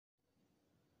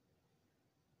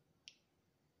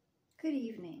Good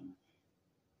evening.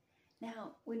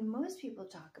 Now, when most people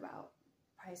talk about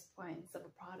price points of a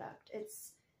product,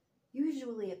 it's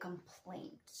usually a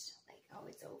complaint. Like, oh,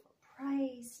 it's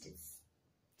overpriced, it's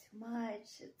too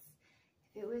much, if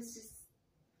it was just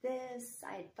this,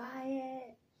 I'd buy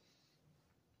it.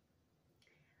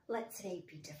 Let today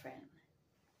be different.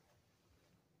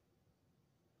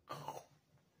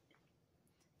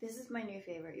 This is my new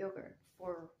favorite yogurt,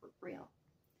 for real.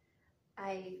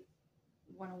 I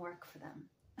want to work for them.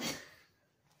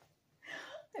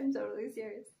 I'm totally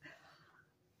serious.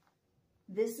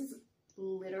 This is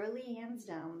literally hands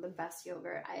down the best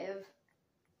yogurt I have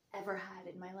ever had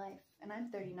in my life. And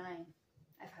I'm 39.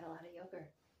 I've had a lot of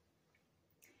yogurt.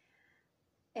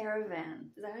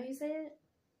 Erivan. Is that how you say it?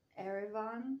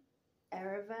 Erivan?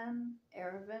 Erivan?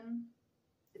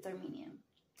 It's Armenian.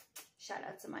 Shout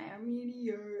out to my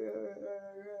Armenians.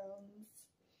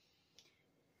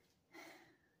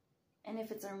 And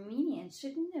if it's Armenian,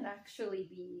 shouldn't it actually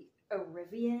be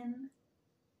Erivan?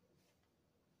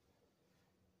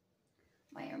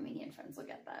 My Armenian friends will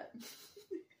get that.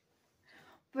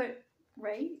 But,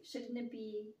 right? Shouldn't it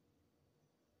be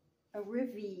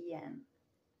Erivan?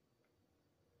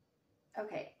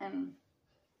 Okay, and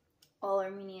all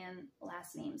Armenian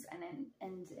last names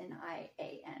end in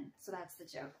I-A-N. So that's the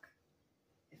joke.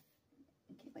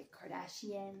 Like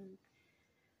Kardashian.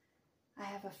 I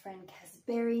have a friend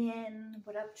Kasbarian.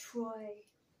 What up, Troy?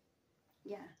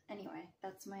 Yeah, anyway,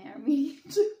 that's my Armenian.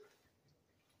 It's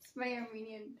my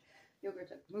Armenian yogurt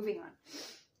joke. Moving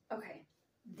on. Okay,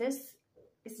 this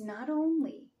is not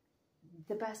only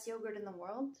the best yogurt in the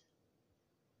world,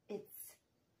 it's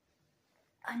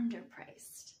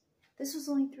underpriced. This was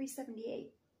only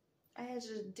 $3.78. I had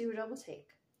to do a double take.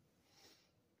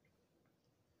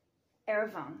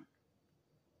 Erivan.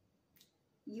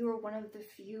 You are one of the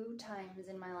few times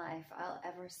in my life I'll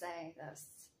ever say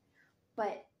this,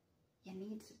 but you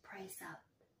need to price up.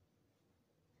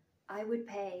 I would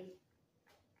pay,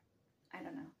 I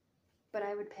don't know, but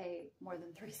I would pay more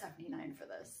than $3.79 for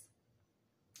this.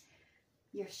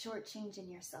 You're shortchanging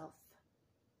yourself.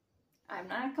 I'm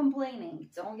not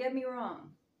complaining, don't get me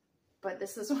wrong, but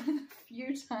this is one of the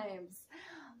few times.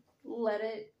 Let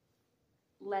it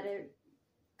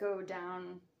go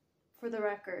down for the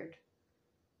record.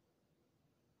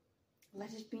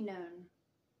 Let it be known,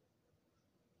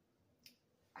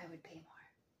 I would pay more.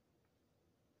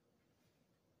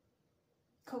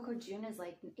 Coco June is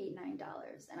like $8,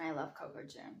 $9, and I love Coco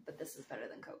June, but this is better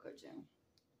than Coco June.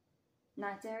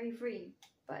 Not dairy free,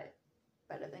 but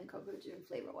better than Coco June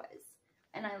flavor-wise.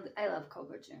 And I love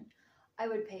Coco June. I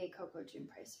would pay Coco June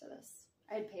price for this.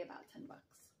 I'd pay about $10.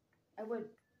 I would.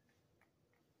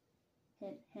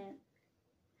 Hint, hint.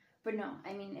 But no,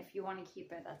 I mean, if you want to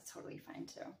keep it, that's totally fine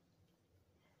too.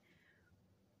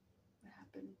 What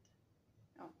happened?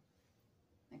 Oh,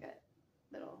 I got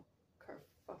little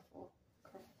kerfuffle.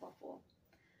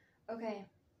 Okay.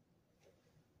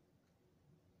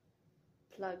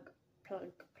 Plug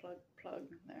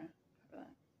there.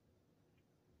 That.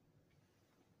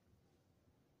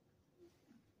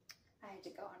 I had to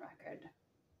go on record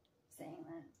saying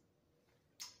that.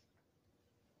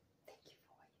 Thank you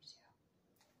for what you do.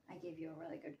 I gave you a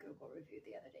really good Google review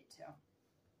the other day too.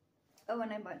 Oh,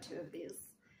 and I bought 2 of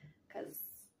these because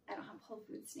I don't have Whole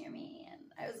Foods near me,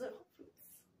 and I was at Whole Foods.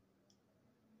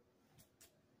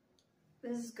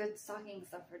 This is good stocking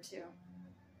stuffer too.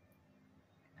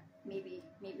 Maybe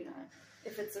not.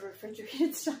 If it's a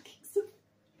refrigerated stocking stuffer,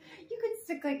 you could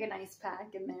stick like an ice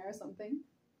pack in there or something.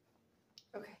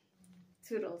 Okay,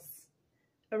 toodles.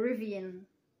 Erivan.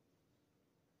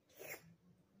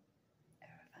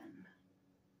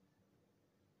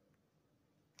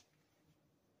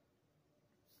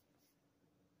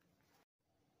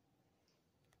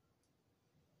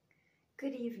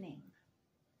 Good evening.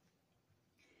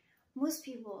 Most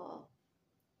people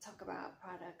talk about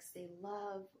products they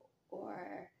love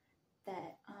or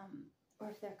that or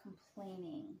if they're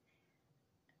complaining.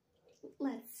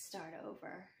 Let's start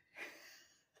over.